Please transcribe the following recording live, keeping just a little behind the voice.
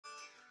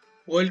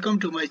Welcome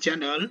to my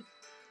channel.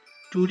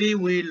 Today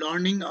we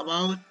learning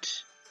about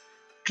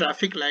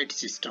traffic light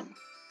system.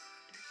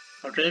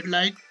 Red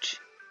light,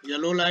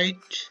 yellow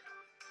light,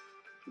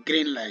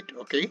 green light.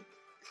 Okay.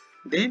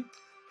 Then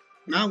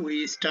now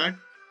we start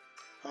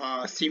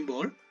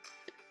symbol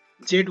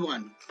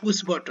Z1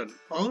 push button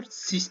or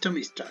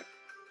system start.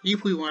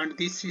 If we want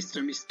this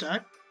system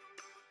start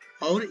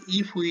or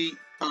if we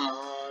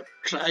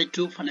try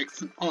to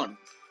connection on,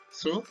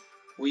 so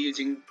we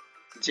using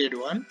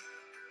Z1.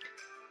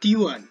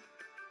 T1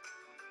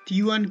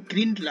 T1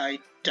 green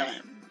light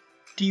time.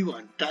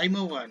 T1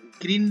 timer 1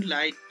 green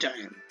light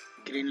time.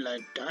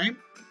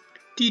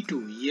 T2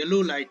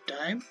 yellow light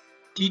time.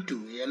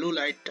 T2 yellow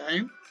light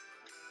time.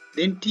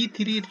 Then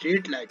T3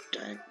 red light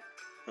time.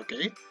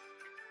 Okay.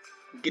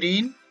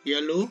 Green,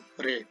 yellow,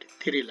 red.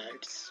 Three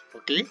lights.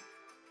 Okay.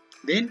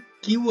 Then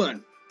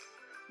Q1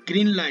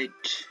 green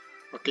light.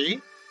 Okay.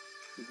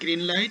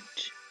 Green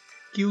light.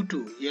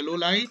 Q2 yellow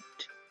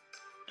light.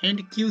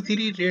 And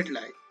Q3 red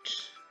light.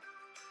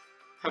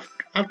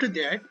 After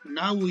that,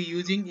 now we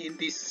using in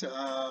this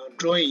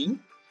drawing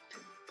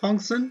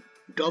function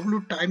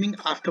W timing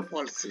after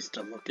pulse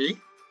system. Okay,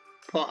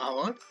 for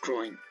our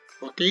drawing.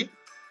 Okay,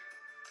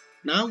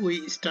 now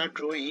we start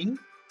drawing.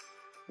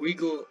 We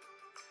go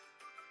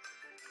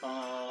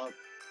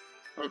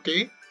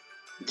okay,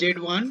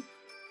 Z1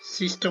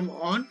 system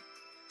on.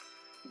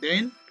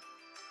 Then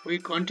we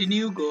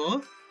continue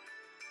go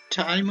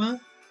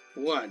timer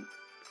 1.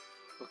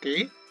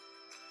 Okay,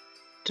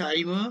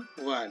 timer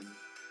 1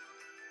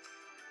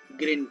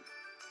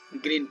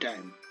 green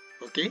time.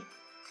 Okay,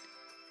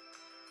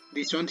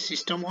 this one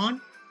system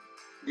on,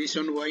 this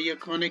one wire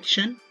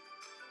connection,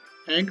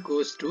 and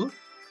goes to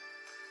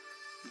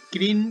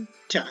green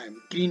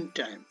time.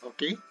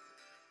 Okay,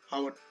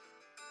 our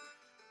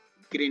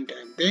green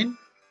time. Then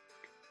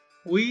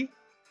we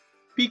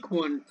pick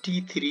one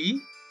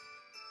T3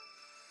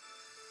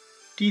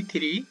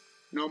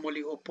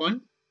 normally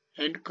open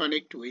and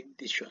connect with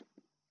this one,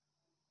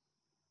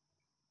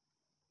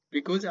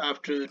 because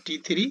after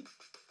T3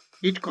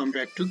 it come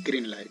back to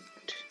green light.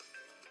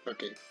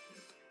 Okay,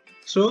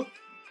 so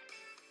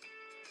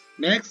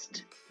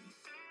next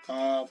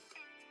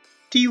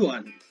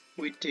T1,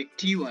 we take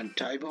T1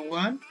 timer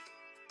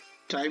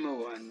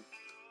 1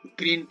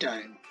 green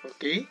time.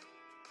 Okay,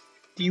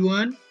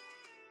 T1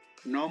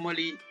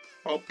 normally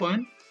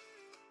open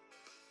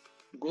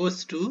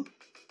goes to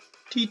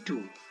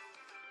T2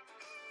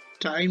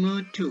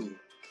 timer 2,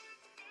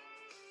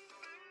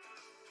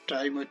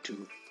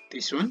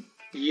 this one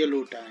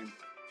yellow time.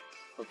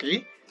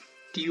 Okay,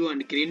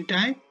 T1 green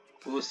time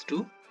goes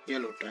to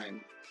yellow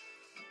time.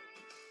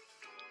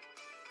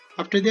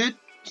 After that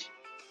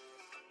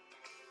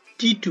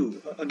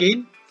T2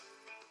 again,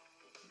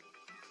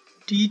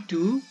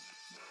 T2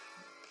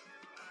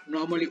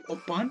 normally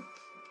open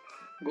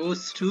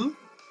goes to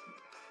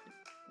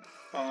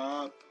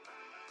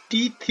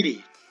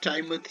T3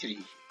 timer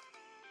 3.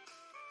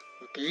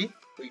 Okay,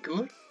 we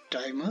go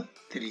timer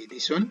 3,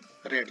 this one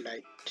red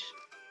light,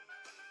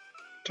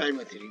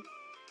 timer 3.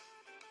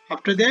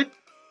 After that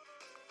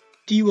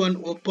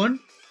T1 open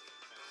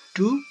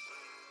to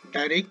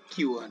direct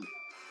Q1.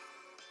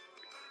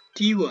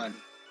 T1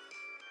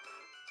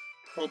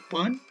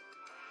 open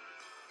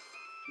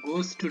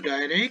goes to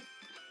direct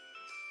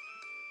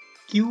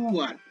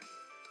Q1.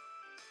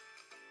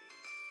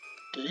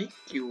 Okay,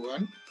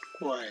 Q1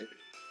 coil.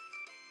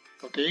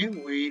 Okay,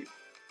 we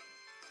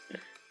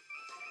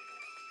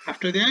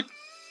after that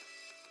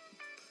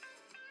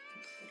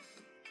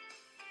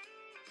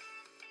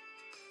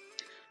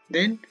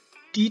then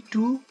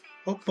T2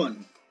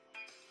 open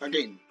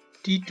again,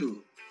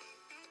 T2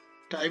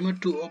 timer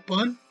 2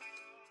 open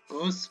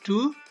goes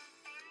to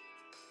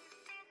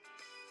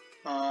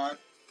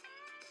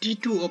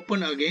T2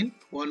 open again,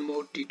 one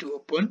more T2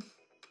 open,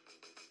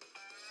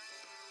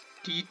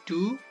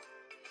 T2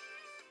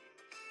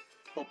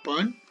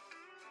 open,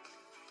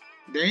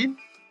 then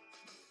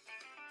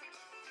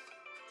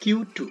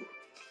Q2.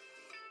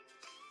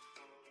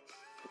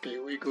 Okay,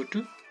 we go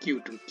to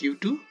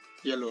Q2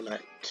 yellow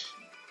light.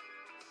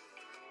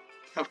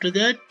 After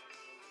that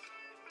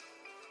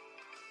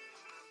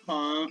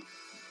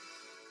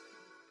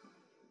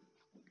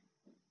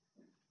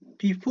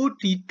before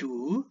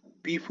T2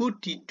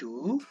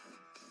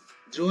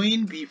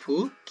 join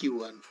before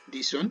Q1,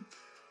 this one.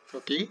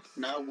 Okay,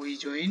 now we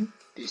join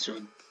this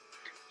one,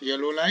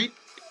 yellow light,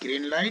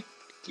 green light,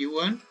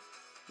 Q1,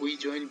 we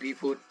join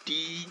before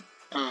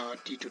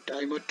T2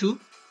 timer 2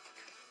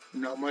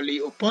 normally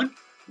open,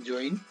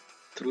 join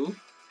through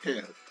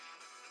here.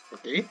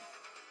 Okay,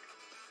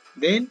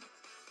 then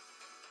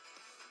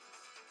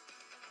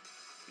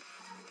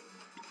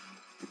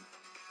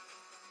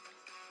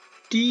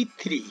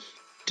T3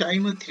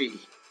 timer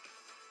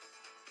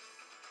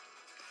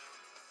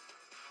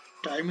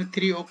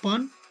 3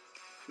 open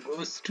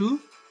goes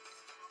to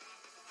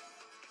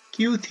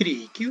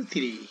Q3.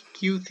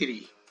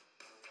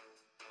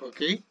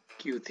 Okay,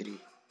 Q3.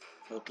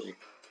 Okay,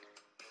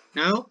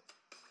 now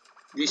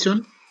this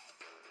one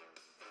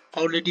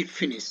already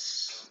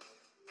finished.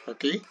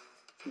 Okay,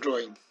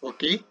 drawing.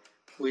 Okay,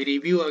 we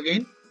review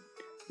again.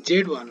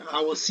 Z1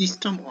 our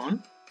system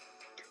on,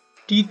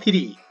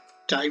 T3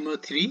 timer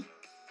 3,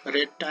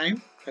 red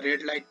time,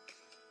 red light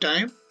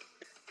time,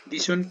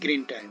 this one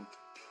green time,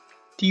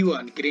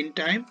 T1 green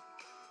time,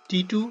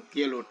 T2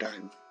 yellow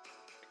time,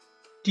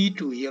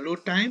 T2 yellow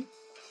time,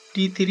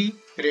 T3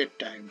 red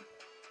time,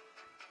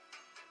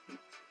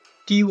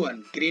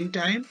 T1 green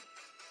time,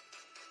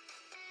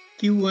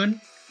 Q1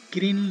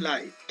 green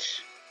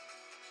light,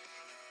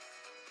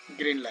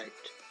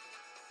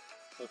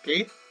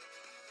 okay,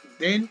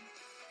 then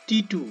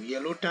T2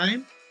 yellow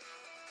time,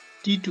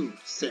 T2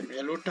 same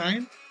yellow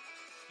time,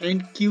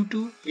 and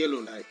Q2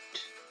 yellow light,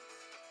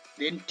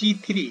 then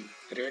T3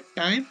 red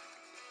time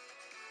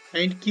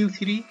and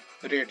Q3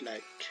 red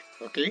light.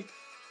 Okay,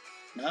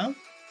 now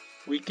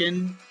we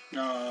can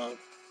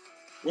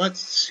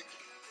watch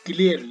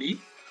clearly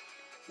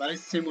by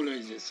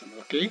simulation.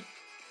 Okay,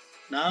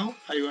 now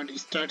I want to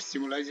start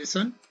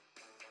simulation,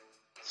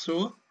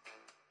 so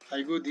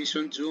I go this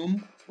one,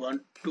 zoom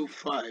 1 to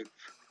 5,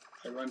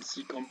 I want to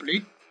see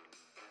complete,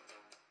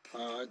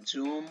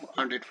 zoom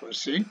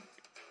 100%.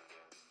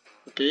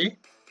 Okay,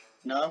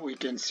 now we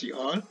can see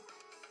all.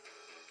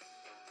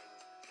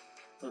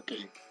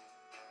 Okay,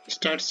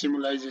 start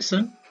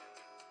simulation.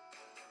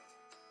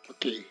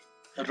 Okay,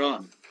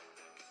 run.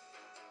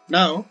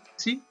 Now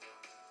see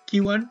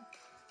Q1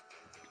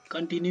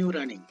 continue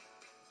running.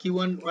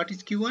 Q1, what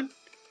is Q1?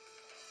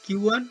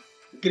 Q1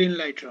 green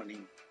light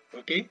running.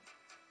 Okay,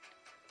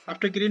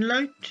 after green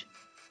light,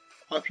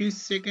 a few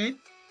seconds,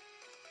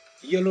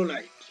 yellow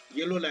light,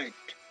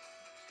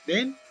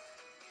 then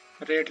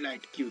red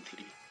light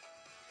Q3.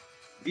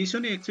 This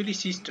one actually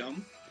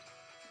system,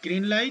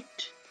 green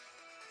light,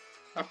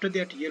 after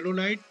that yellow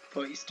light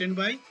for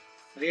standby,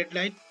 red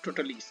light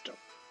totally stop.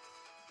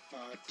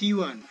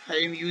 T1 I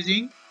am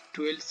using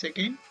 12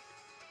 seconds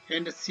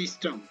and the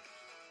system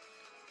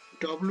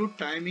W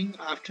timing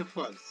after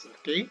pulse.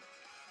 Okay,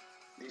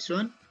 this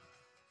one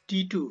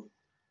T2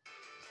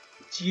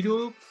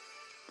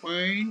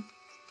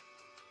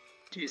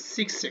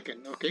 0.6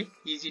 second. Okay,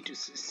 easy to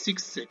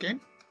 6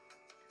 second.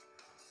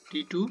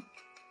 T2,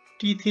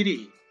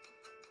 T3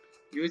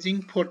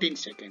 using 14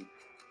 second.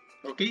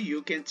 Okay,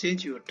 you can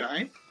change your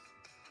time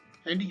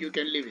and you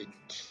can leave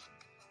it.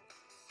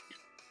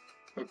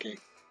 Okay,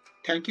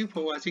 thank you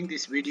for watching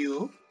this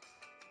video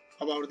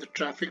about the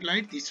traffic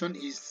light. This one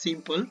is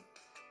simple.